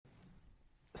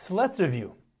So let's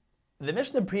review. The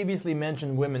Mishnah previously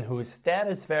mentioned women whose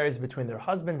status varies between their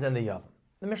husbands and the Yavam.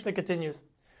 The Mishnah continues,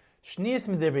 Shniyas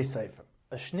midivrei sefer.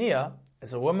 A shniya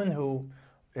is a woman who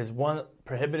is one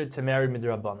prohibited to marry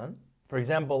midrabanan. For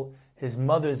example, his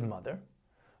mother's mother.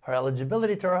 Her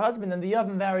eligibility to her husband and the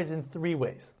Yavam varies in three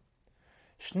ways.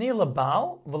 Shniya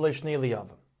labal v'lo shniya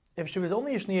liyavam. If she was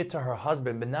only a shniya to her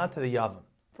husband but not to the Yavam.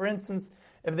 For instance,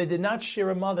 if they did not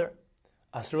share a mother,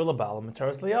 Asur labal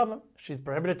mataras liyavam. She's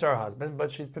prohibited to her husband,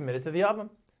 but she's permitted to the Yavam.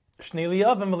 Shniya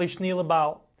liyavam v'lo shniya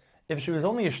labal. If she was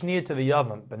only a shniya to the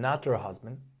Yavam but not to her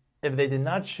husband, if they did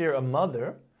not share a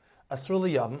mother, Asur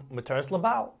liyavam mataras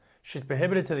labal. She's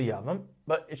prohibited to the Yavam,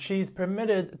 but she's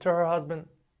permitted to her husband.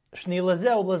 Shniya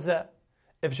lazeh lazeh.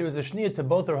 If she was a shniya to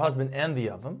both her husband and the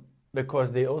Yavam,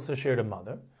 because they also shared a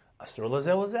mother, Asur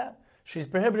lazeh lazeh. She's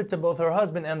prohibited to both her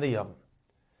husband and the Yavam.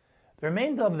 The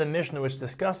remainder of the Mishnah, which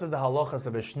discusses the halachas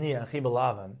of a shniya and chibul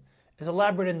avan, is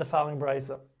elaborated in the following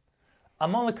brisa.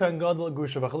 Aman l'kohen gadol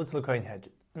grusha v'chalutza l'kohen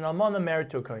hedjed. An almana married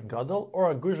to a kohen gadol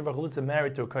or a grusha v'chalutza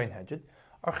married to a kohen hedjed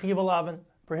are chibul avan,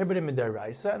 prohibited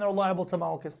midiraisa, and are liable to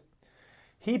malchus.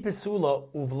 He pesula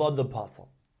uvlada pasal.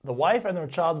 The wife and her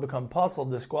child become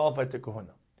pasal, disqualified to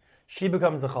kahuna. She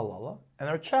becomes a chalala, and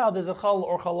her child is a chal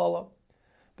or chalala.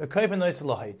 The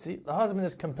husband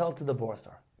is compelled to divorce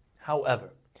her.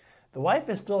 However, the wife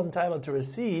is still entitled to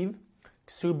receive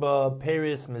ksuba,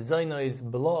 peris, mezainos,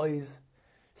 belois.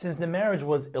 Since the marriage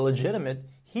was illegitimate,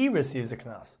 he receives a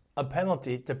knas, a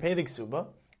penalty to pay the ksuba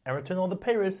and return all the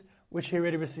peris which he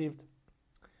already received.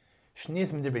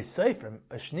 Shniyas midivrei seifrim,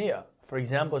 a shniya, for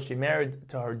example, she married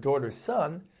to her daughter's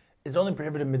son, is only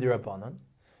prohibited midirabanan.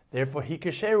 Therefore, he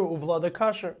kasheru uvlada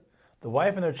kasher. The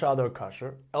wife and her child are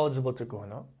kasher, eligible to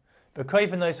kahuna.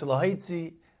 V'kayfenais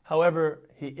lahaitzi. However,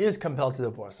 he is compelled to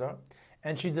divorce her,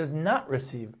 and she does not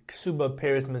receive ksuba,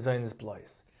 peris, mezainis,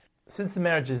 blois. Since the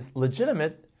marriage is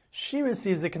legitimate, she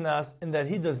receives a knas in that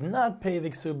he does not pay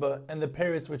the ksuba and the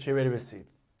peris which he already received.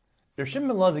 Rav Shimon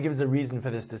ben Elazar gives a reason for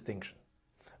this distinction.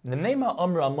 The name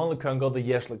Amra Amal Kohen Gadol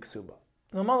yesh leksuba.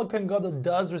 Amal Kohen Gadol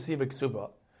does receive a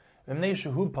ksuba. V'mnei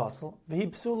shehu pasal v'hi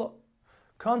psula.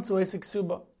 Kansu es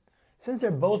ksuba. Since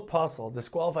they're both pasal,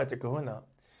 disqualified to kahuna,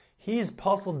 he's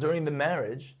pasal during the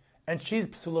marriage, and she's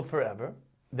psula forever,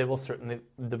 they will certainly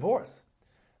divorce.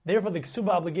 Therefore, the ksuba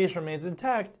obligation remains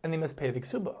intact, and they must pay the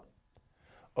ksuba.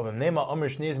 A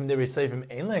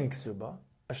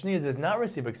shniya does not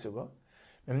receive a ksuba.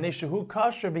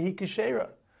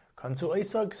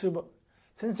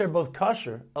 Since they're both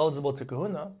kasher, eligible to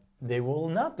kahuna, they will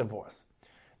not divorce.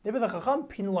 Therefore, the Chacham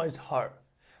penalized her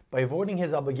by avoiding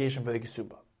his obligation for the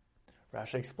ksuba.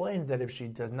 Rashi explains that if she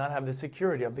does not have the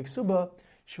security of the ksuba,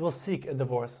 she will seek a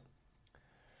divorce.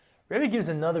 Rebbe gives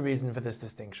another reason for this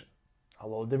distinction.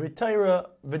 Halol d'ritayra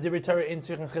v'd'ritayra ein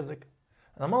tzrichen chizik.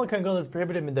 An amal kohen gadol is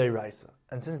prohibited midiraisa,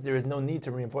 and since there is no need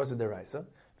to reinforce the diraisa,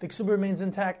 the ksuba remains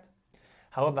intact.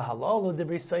 However, halal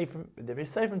d'vrei seifrim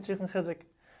tzrichen chizik.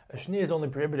 A shniya is only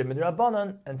prohibited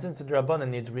midrabanan, and since the drabanan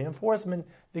needs reinforcement,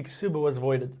 the ksuba was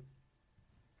voided.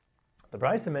 The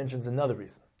brisa mentions another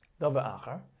reason. Dava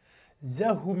achar.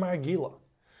 Zehu margila.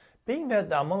 Being that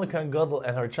the Amal Kohen Gadol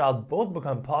and her child both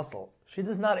become pasal, she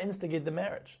does not instigate the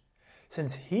marriage.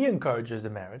 Since he encourages the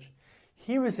marriage,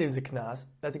 he receives a knas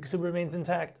that the ksuba remains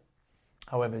intact.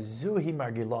 However, Zuhi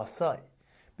margila sai.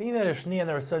 Being that a shni and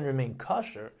her son remain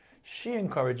kosher, she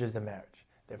encourages the marriage.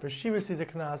 Therefore, she receives a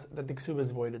knas that the ksuba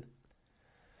is voided.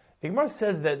 The Gemara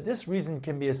says that this reason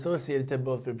can be associated to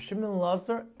both Reb Shimon ben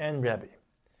Elazar and Rebbe.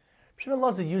 Reb Shimon ben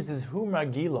Elazar uses hu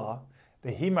margila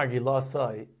v'hi margila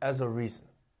sai as a reason.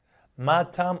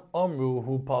 Matam omru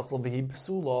hu pasal v'hi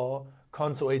psula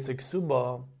konso esek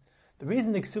ksuba. The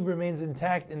reason the ksuba remains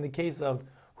intact in the case of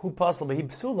hu pasal v'hi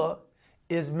psula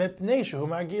is mipnei shehu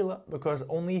margila, because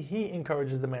only he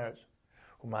encourages the marriage.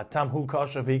 Matam hu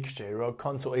kasha v'hi kshera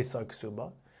konso esek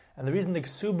ksuba. And the reason the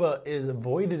ksuba is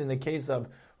voided in the case of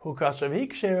hu kasha v'hi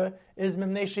kshera is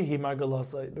mipnei shehi margila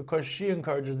sai, because she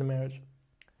encourages the marriage.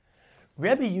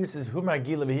 Rebbe uses hu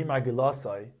margila v'hi margila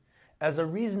sai as a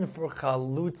reason for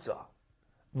chalutza.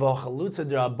 V'chalutza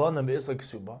d'Rabbanan v'isla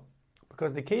ksuba,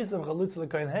 because the case of chalutza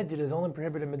l'kohen hedjed is only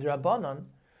prohibited midrabanan,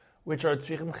 which are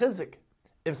tzrichen chizik.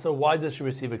 If so, why does she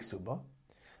receive a ksuba?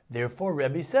 Therefore,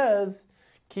 Rebbe says,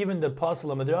 kiven de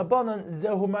pasula midrabanan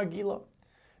zehu margila.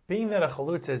 Being that a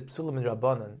chalutza is psula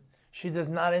midrabanan, she does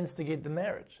not instigate the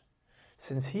marriage.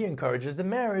 Since he encourages the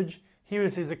marriage, he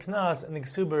receives a knas and the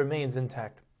ksuba remains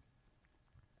intact.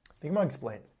 The Gemara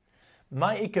explains,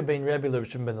 Ma'ika bein Rebbe Reb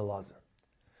Shimon ben Elazar.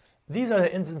 These are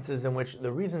the instances in which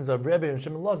the reasons of Rebbe and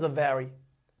Shimon ben Elazar vary.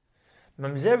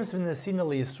 Mamzeres v'nesina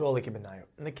li Yisrael l'kibenayu.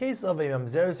 In the case of a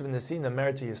mamzeres v'nesina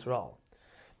married to Yisrael,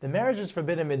 The marriage is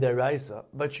forbidden midiraisa,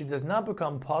 but she does not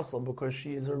become pasul because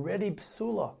she is already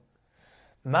psula.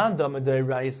 Manda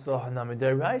midiraisa hana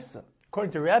midiraisa.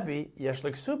 According to Rabbi, yesh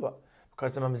leksuba,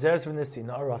 because the mamzeres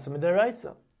v'nesina are rasa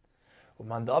midiraisa.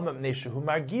 Umanda amam neshehu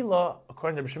margila,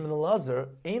 according to B'Shimon Elazar,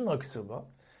 ein leksuba,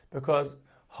 because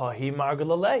hahi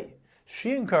margilalei.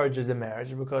 She encourages the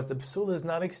marriage because the psula is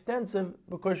not extensive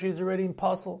because she is already in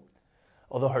pasul.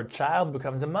 Although her child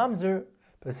becomes a mamzer,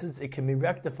 but since it can be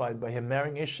rectified by him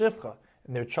marrying a shifcha,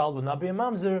 and their child will not be a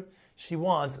mamzer, she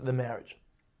wants the marriage.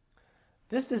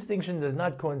 This distinction does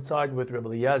not coincide with Rabbi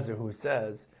Eliezer, who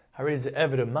says, Hariz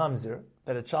eved a mamzer,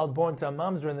 that a child born to a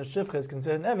mamzer and the shifcha is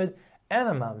considered an eved and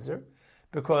a mamzer,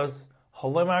 because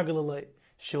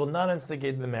she will not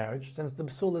instigate the marriage, since the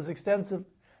psul is extensive.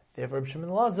 Therefore, Rabbi Shimon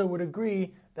Elazar would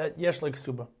agree that yesh like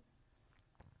suba.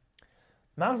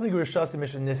 In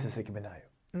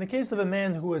the case of a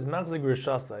man who was machzik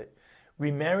rishasai,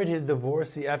 remarried his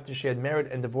divorcee after she had married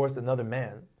and divorced another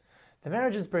man, the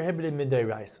marriage is prohibited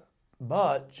midiraisa,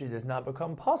 but she does not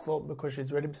become pasul because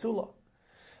she's already psula.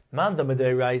 Manda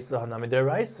midiraisa hana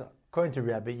midiraisa. According to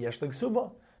Rabbi, yesh like suba,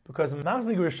 because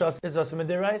machzik rishas is also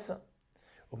midiraisa.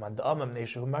 Umanda amam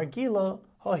neshehu margila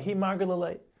hahi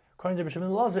margilalei. According to B'Shimon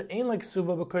Elazar, ain't like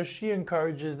suba because she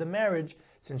encourages the marriage,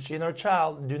 since she and her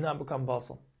child do not become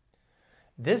pasul.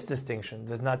 This distinction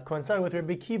does not coincide with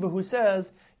Rabbi Kiva, who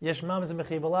says yesh mamzer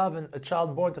mechiv alavin, a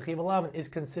child born to chiv alavin is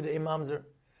considered a mamzer,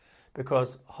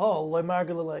 because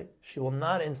she will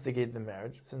not instigate the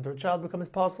marriage, since her child becomes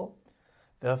pasul.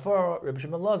 Therefore, Rabbi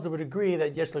Shimon Elazar would agree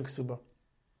that yesh like suba.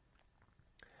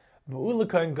 In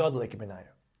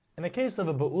the case of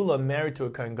a ba'ula married to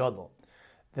a kohen gadol,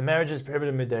 the marriage is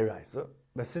prohibited midiraisa,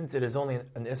 but since it is only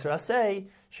an isra asay,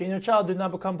 she and her child do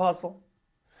not become pasul.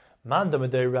 Manda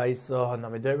midiraisa hana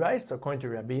midiraisa, according to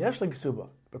Rabbi yesh like suba,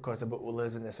 because the ba'ula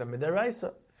is an isra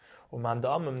midiraisa. Umanda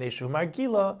amam neshu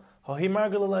margila hahi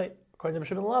margilalei. According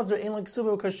to B'Shimon Elazar, ain't like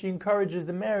suba because she encourages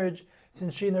the marriage,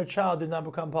 since she and her child do not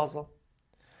become pasul.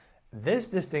 This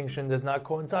distinction does not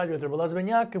coincide with Rabbi Elazar ben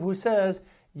Yaakov, who says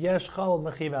yesh chal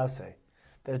mechiv asay,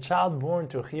 that a child born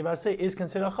to a chiv asay is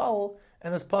considered chal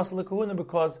and is pasul lekahuna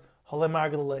because halei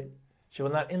margilalei. She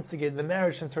will not instigate the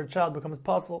marriage since her child becomes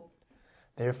pasul.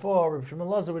 Therefore, Rabbi Shimon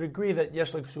Elazar would agree that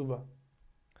yesh like suba.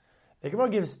 The Gemara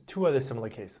gives two other similar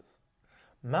cases: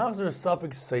 machzer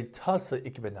safek seitasa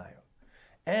ikbenayu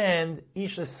and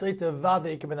isha seita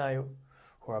vada ikbenayu,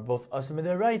 who are both asim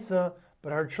midiraisa,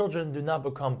 but her children do not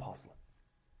become pasul.